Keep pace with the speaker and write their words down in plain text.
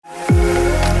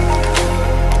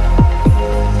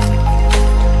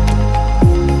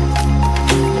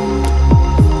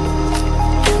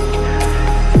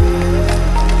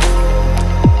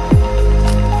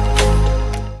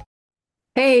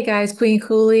guys, Queen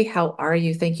Cooley, how are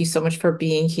you? Thank you so much for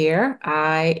being here.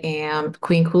 I am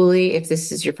Queen Cooley. If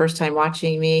this is your first time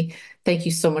watching me, thank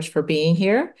you so much for being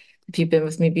here. If you've been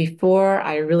with me before,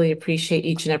 I really appreciate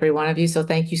each and every one of you. So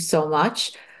thank you so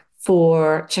much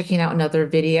for checking out another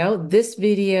video. This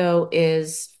video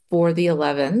is for the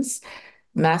 11s,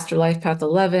 Master Life Path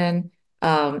 11.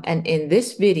 And in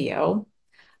this video,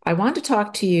 I want to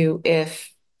talk to you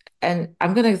and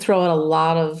I'm going to throw out a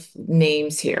lot of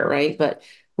names here, right? But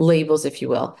labels, if you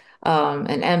will.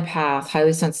 An empath,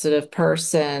 highly sensitive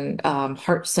person,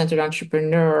 heart-centered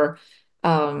entrepreneur,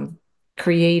 um,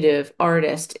 creative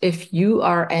artist. If you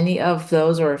are any of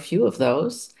those or a few of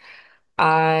those,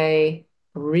 I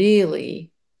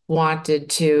really wanted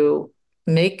to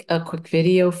make a quick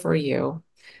video for you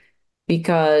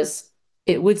because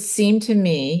it would seem to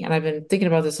me, and I've been thinking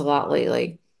about this a lot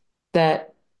lately,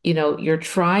 that you're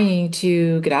trying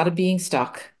to get out of being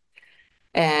stuck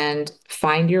and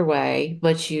find your way,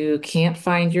 but you can't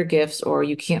find your gifts, or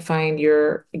you can't find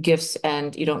your gifts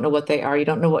and you don't know what they are. You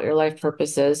don't know what your life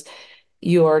purpose is.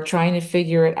 You're trying to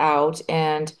figure it out,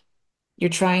 and you're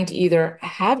trying to either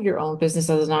have your own business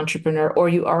as an entrepreneur, or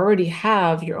you already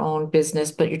have your own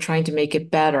business, but you're trying to make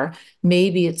it better.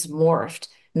 Maybe it's morphed,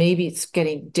 maybe it's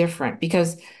getting different,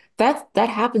 because that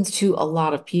happens to a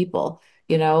lot of people.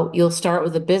 You'll start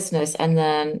with a business, and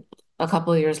then a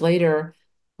couple of years later,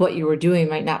 what you were doing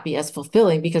might not be as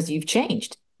fulfilling because you've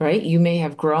changed, right? You may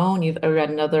have grown, you've at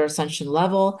another ascension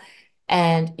level,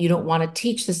 and you don't want to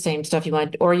teach the same stuff you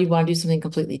want, or you want to do something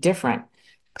completely different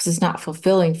because it's not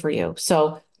fulfilling for you.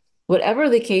 So, whatever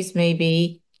the case may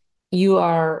be, you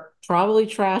are probably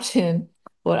trapped in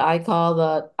what I call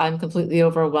the I'm completely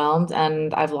overwhelmed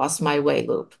and I've lost my way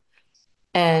loop.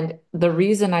 And the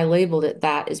reason I labeled it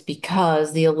that is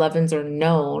because the 11s are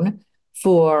known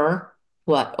for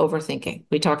what? Overthinking.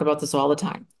 We talk about this all the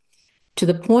time, to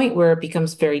the point where it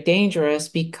becomes very dangerous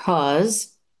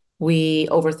because we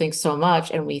overthink so much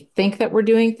and we think that we're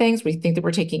doing things, we think that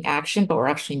we're taking action, but we're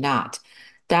actually not.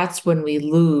 That's when we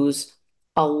lose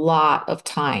a lot of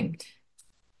time.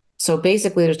 So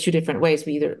basically, there's two different ways.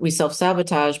 We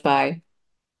self-sabotage by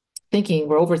thinking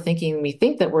we're overthinking. We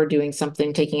think that we're doing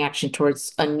something, taking action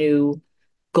towards a new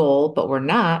goal, but we're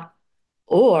not.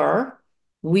 Or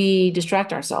we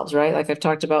distract ourselves, right? Like I've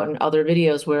talked about in other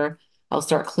videos where I'll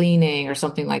start cleaning or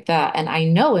something like that. And I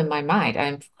know in my mind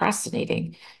I'm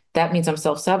procrastinating. That means I'm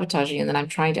self-sabotaging. And then I'm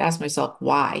trying to ask myself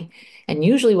why. And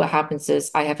usually what happens is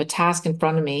I have a task in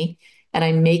front of me and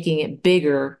I'm making it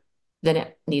bigger than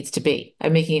it needs to be.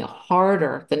 I'm making it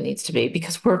harder than it needs to be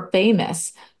because we're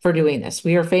famous for doing this.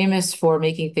 We are famous for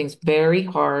making things very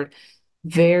hard,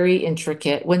 very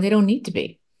intricate when they don't need to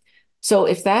be. So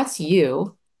if that's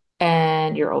you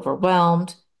and you're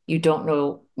overwhelmed, you don't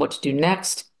know what to do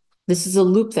next, this is a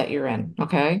loop that you're in,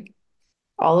 okay?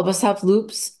 All of us have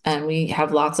loops and we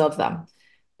have lots of them.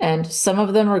 And some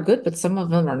of them are good, but some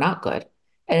of them are not good.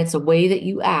 And it's a way that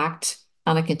you act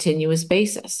on a continuous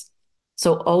basis.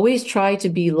 So always try to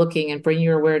be looking and bring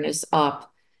your awareness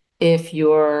up if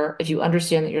you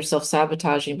understand that you're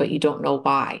self-sabotaging, but you don't know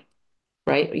why,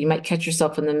 right? You might catch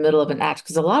yourself in the middle of an act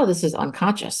because a lot of this is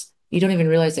unconscious. You don't even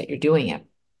realize that you're doing it.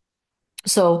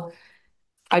 So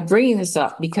I'm bringing this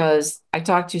up because I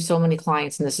talk to so many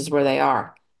clients and this is where they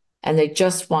are. And they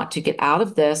just want to get out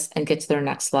of this and get to their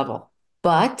next level.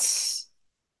 But it's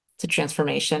a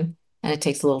transformation and it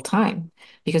takes a little time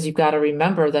because you've got to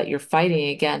remember that you're fighting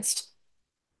against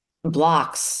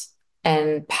blocks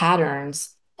and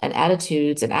patterns and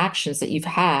attitudes and actions that you've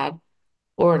had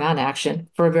or non-action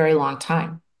for a very long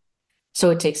time.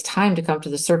 So it takes time to come to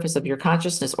the surface of your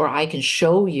consciousness, or I can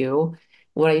show you.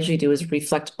 What I usually do is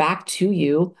reflect back to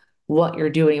you what you're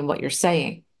doing and what you're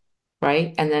saying,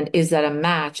 right? And then is that a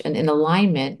match and in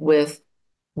alignment with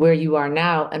where you are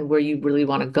now and where you really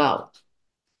want to go?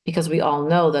 Because we all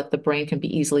know that the brain can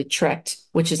be easily tricked,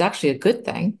 which is actually a good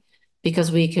thing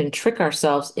because we can trick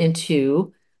ourselves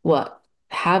into what?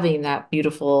 Having that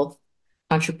beautiful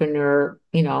entrepreneur,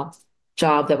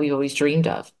 job that we've always dreamed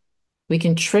of. We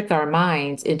can trick our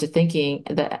minds into thinking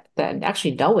that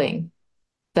actually knowing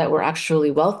that we're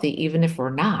actually wealthy, even if we're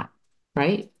not,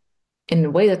 right? In a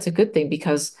way, that's a good thing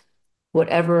because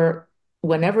whatever,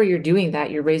 whenever you're doing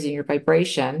that, you're raising your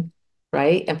vibration,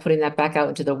 right? And putting that back out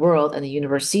into the world, and the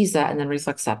universe sees that and then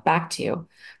reflects that back to you.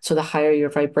 So the higher your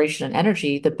vibration and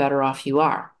energy, the better off you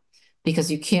are because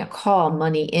you can't call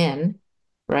money in,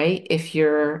 right? If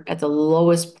you're at the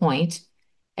lowest point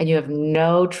and you have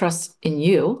no trust in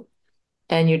you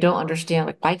and you don't understand,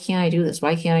 like, why can't I do this?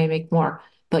 Why can't I make more?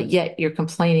 But yet you're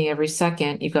complaining every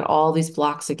second. You've got all these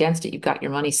blocks against it. You've got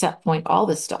your money set point, all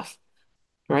this stuff,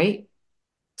 right?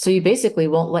 So you basically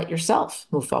won't let yourself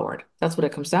move forward. That's what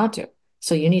it comes down to.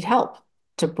 So you need help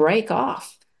to break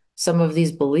off some of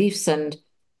these beliefs, and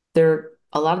a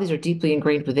lot of these are deeply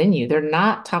ingrained within you. They're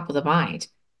not top of the mind,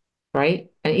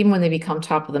 right? And even when they become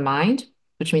top of the mind,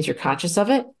 which means you're conscious of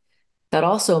it, that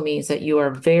also means that you are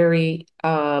very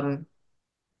it,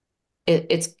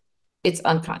 it's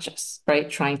unconscious, right?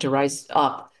 Trying to rise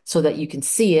up so that you can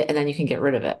see it and then you can get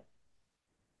rid of it.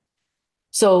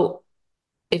 So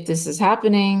if this is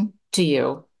happening to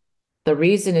you, the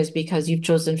reason is because you've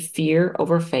chosen fear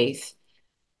over faith.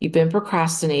 You've been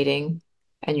procrastinating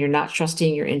and you're not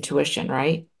trusting your intuition,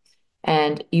 right?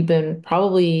 And you've been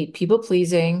probably people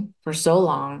pleasing for so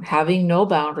long, having no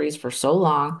boundaries for so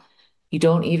long, you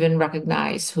don't even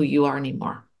recognize who you are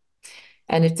anymore.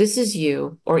 And if this is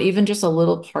you, or even just a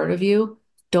little part of you,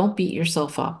 don't beat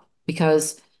yourself up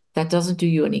because that doesn't do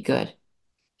you any good.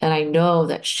 And I know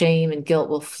that shame and guilt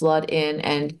will flood in,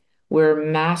 and we're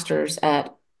masters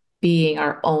at being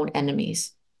our own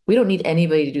enemies. We don't need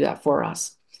anybody to do that for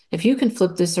us. If you can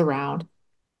flip this around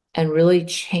and really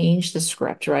change the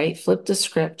script, right? Flip the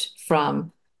script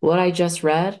from what I just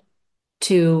read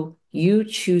to you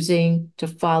choosing to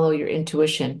follow your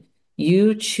intuition,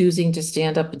 you choosing to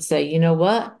stand up and say, you know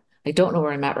what? I don't know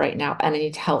where I'm at right now and I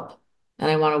need help. And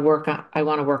I want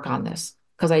to work on this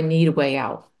because I need a way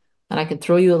out. And I can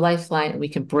throw you a lifeline and we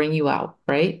can bring you out,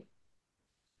 right?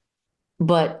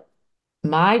 But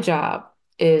my job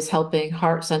is helping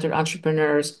heart-centered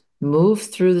entrepreneurs move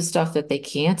through the stuff that they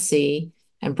can't see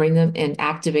and bring them and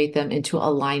activate them into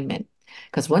alignment.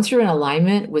 Because once you're in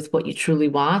alignment with what you truly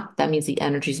want, that means the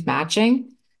energy's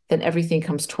matching, then everything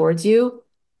comes towards you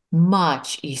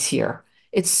much easier.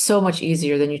 It's so much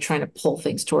easier than you trying to pull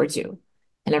things towards you.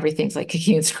 And everything's like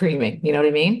kicking and screaming. You know what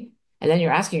I mean? And then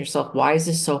you're asking yourself, why is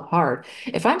this so hard?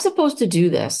 If I'm supposed to do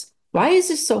this, why is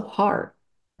this so hard?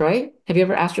 Right? Have you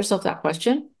ever asked yourself that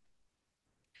question?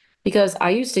 Because I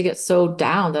used to get so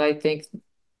down that I think,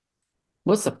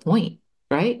 what's the point?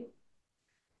 Right?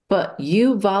 But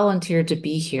you volunteered to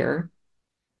be here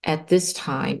at this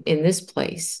time in this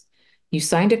place. You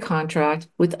signed a contract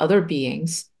with other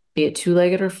beings, be it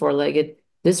two-legged or four-legged,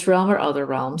 this realm or other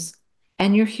realms,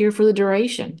 and you're here for the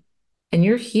duration. And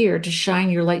you're here to shine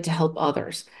your light to help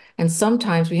others. And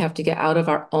sometimes we have to get out of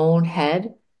our own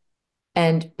head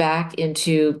and back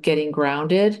into getting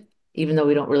grounded, even though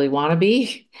we don't really want to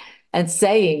be, and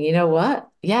saying, you know what?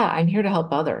 Yeah, I'm here to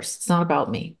help others. It's not about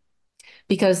me.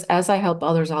 Because as I help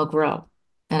others, I'll grow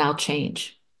and I'll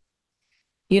change.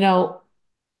 You know,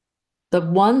 the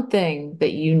one thing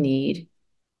that you need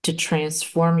to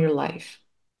transform your life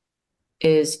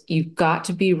is you've got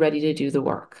to be ready to do the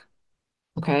work.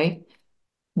 Okay.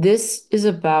 This is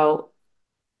about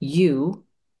you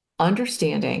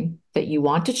understanding that you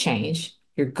want to change,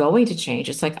 you're going to change.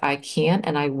 It's like, I can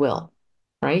and I will,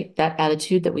 right? That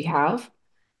attitude that we have,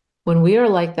 when we are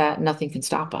like that, nothing can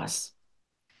stop us.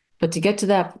 But to get to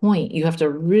that point, you have to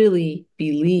really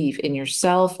believe in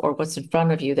yourself or what's in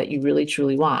front of you that you really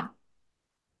truly want.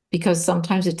 Because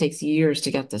sometimes it takes years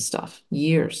to get this stuff,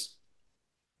 years,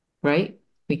 right?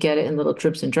 We get it in little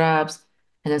drips and drabs.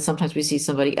 And then sometimes we see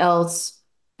somebody else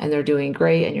and they're doing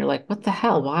great. And you're like, what the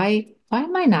hell? Why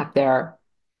am I not there?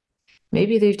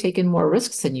 Maybe they've taken more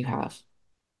risks than you have.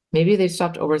 Maybe they've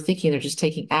stopped overthinking. They're just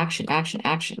taking action, action,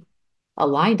 action,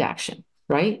 aligned action,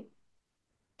 right?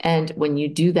 And when you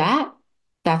do that,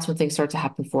 that's when things start to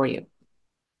happen for you.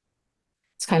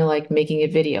 It's kind of like making a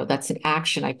video. That's an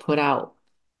action I put out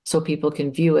so people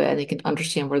can view it and they can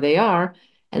understand where they are.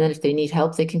 And then if they need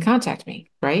help, they can contact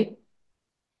me, right?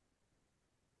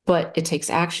 But it takes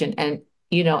action. And,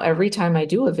 every time I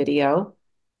do a video,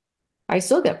 I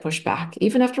still get pushback,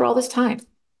 even after all this time,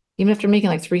 even after making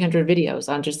like 300 videos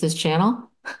on just this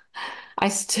channel. I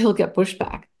still get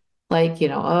pushback. Like,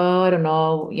 oh, I don't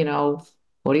know,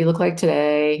 what do you look like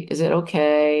today? Is it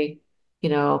okay?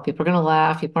 People are going to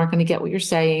laugh. People aren't going to get what you're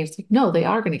saying. It's like, no, they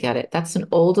are going to get it. That's an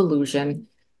old illusion.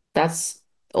 That's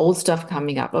old stuff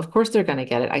coming up. Of course, they're going to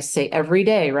get it. I say every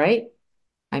day, right?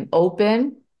 I'm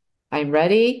open. I'm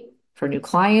ready for new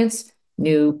clients,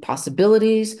 new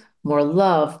possibilities, more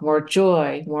love, more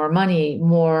joy, more money,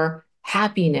 more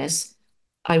happiness.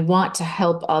 I want to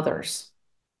help others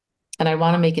and I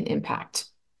want to make an impact.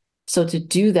 So to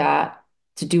do that,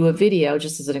 to do a video,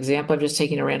 just as an example, I'm just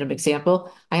taking a random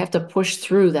example, I have to push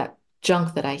through that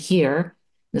junk that I hear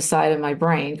in the side of my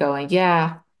brain going,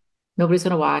 yeah, nobody's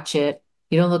going to watch it.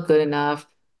 You don't look good enough.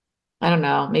 I don't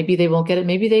know. Maybe they won't get it.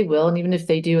 Maybe they will. And even if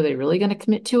they do, are they really going to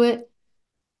commit to it?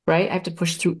 Right? I have to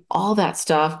push through all that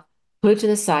stuff, put it to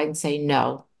the side and say,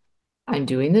 no, I'm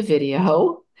doing the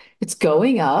video. It's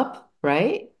going up,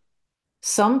 right?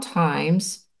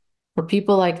 Sometimes For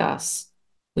people like us,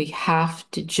 we have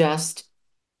to just,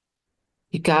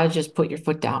 you got to just put your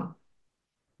foot down.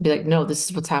 Be like, no, this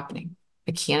is what's happening.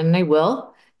 I can and I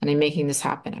will, and I'm making this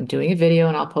happen. I'm doing a video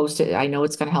and I'll post it. I know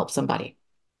it's going to help somebody.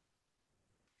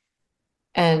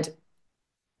 And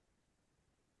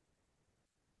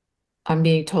I'm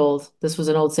being told, this was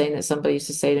an old saying that somebody used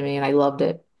to say to me, and I loved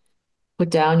it. Put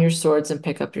down your swords and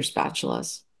pick up your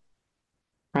spatulas,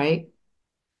 right?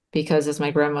 Because as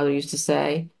my grandmother used to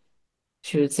say,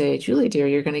 she would say, Julie, dear,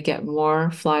 you're going to get more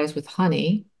flies with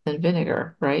honey than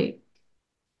vinegar, right?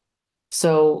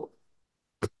 So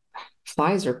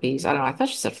flies or bees, I don't know. I thought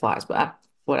she said flies, but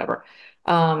whatever.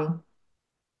 Um,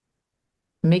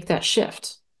 make that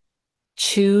shift.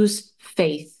 Choose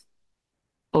faith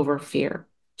over fear.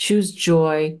 Choose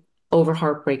joy over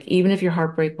heartbreak, even if your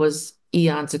heartbreak was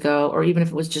eons ago, or even if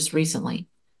it was just recently,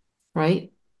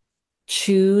 right?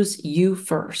 Choose you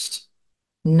first,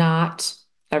 not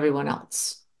everyone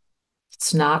else.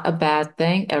 It's not a bad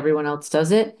thing. Everyone else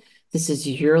does it. This is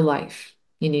your life.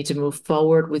 You need to move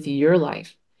forward with your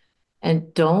life.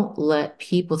 And don't let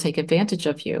people take advantage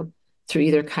of you through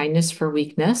either kindness for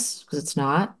weakness, because it's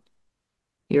not.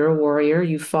 You're a warrior.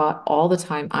 You fought all the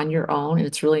time on your own. And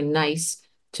it's really nice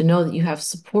to know that you have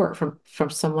support from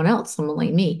someone else, someone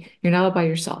like me. You're not all by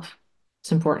yourself.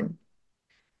 It's important.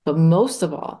 But most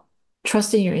of all,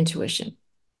 trusting your intuition,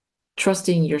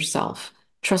 trusting yourself,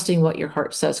 trusting what your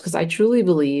heart says. Because I truly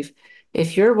believe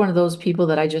if you're one of those people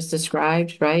that I just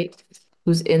described, right,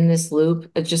 who's in this loop,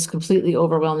 just completely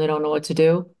overwhelmed, they don't know what to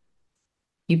do,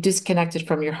 you've disconnected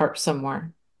from your heart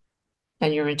somewhere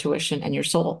and your intuition and your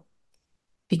soul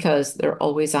because they're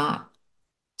always on.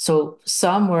 So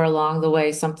somewhere along the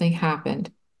way, something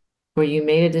happened where you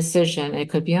made a decision. It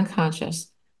could be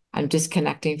unconscious. I'm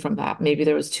disconnecting from that. Maybe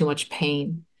there was too much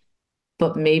pain,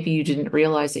 but maybe you didn't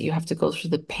realize that you have to go through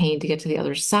the pain to get to the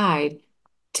other side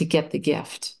to get the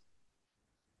gift.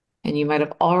 And you might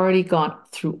have already gone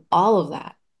through all of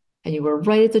that and you were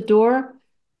right at the door,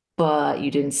 but you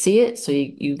didn't see it. So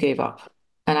you gave up.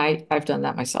 And I've done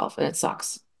that myself and it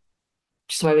sucks.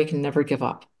 Which is why we can never give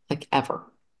up, like ever.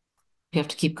 We have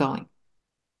to keep going.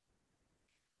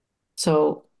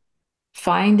 So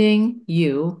finding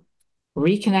you,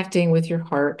 reconnecting with your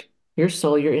heart, your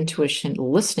soul, your intuition,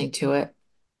 listening to it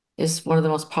is one of the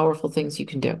most powerful things you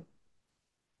can do.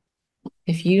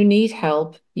 If you need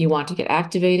help, you want to get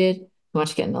activated, you want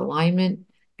to get in alignment,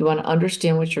 you want to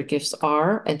understand what your gifts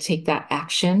are and take that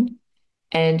action.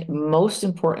 And most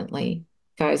importantly,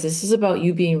 guys, this is about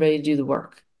you being ready to do the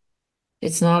work.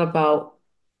 It's not about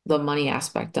the money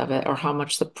aspect of it or how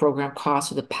much the program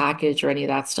costs or the package or any of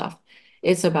that stuff.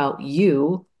 It's about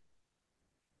you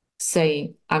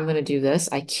saying, I'm going to do this.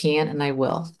 I can and I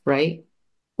will, right?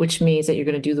 Which means that you're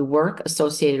going to do the work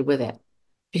associated with it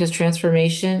because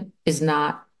transformation is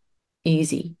not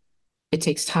easy. It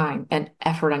takes time and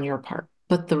effort on your part,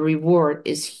 but the reward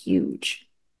is huge.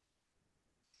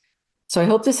 So I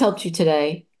hope this helped you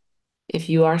today. If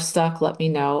you are stuck, let me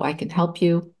know. I can help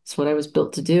you. It's what I was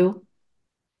built to do.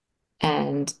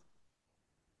 And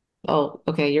oh,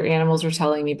 okay, your animals are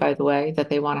telling me, by the way, that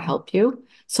they want to help you.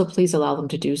 So please allow them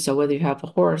to do so, whether you have a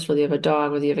horse, whether you have a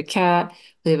dog, whether you have a cat,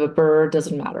 whether you have a bird,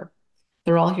 doesn't matter.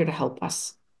 They're all here to help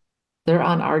us. They're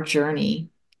on our journey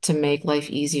to make life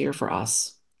easier for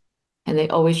us. And they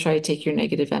always try to take your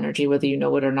negative energy, whether you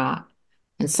know it or not.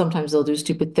 And sometimes they'll do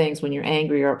stupid things when you're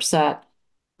angry or upset.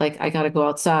 Like, I got to go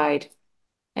outside.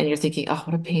 And you're thinking, oh,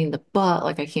 what a pain in the butt.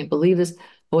 Like, I can't believe this.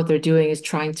 But what they're doing is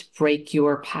trying to break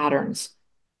your patterns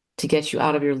to get you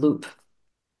out of your loop,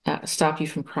 stop you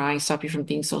from crying, stop you from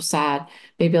being so sad.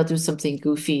 Maybe I'll do something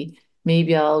goofy.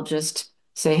 Maybe I'll just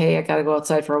say, hey, I got to go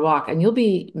outside for a walk. And you'll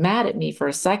be mad at me for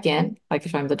a second, like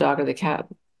if I'm the dog or the cat,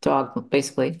 dog,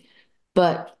 basically.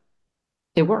 But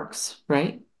it works,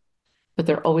 right? But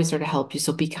they're always there to help you.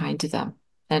 So be kind to them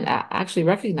and actually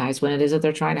recognize when it is that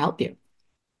they're trying to help you.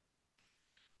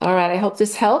 All right. I hope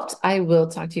this helped. I will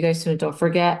talk to you guys soon. Don't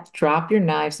forget, drop your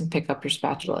knives and pick up your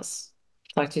spatulas.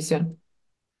 Talk to you soon.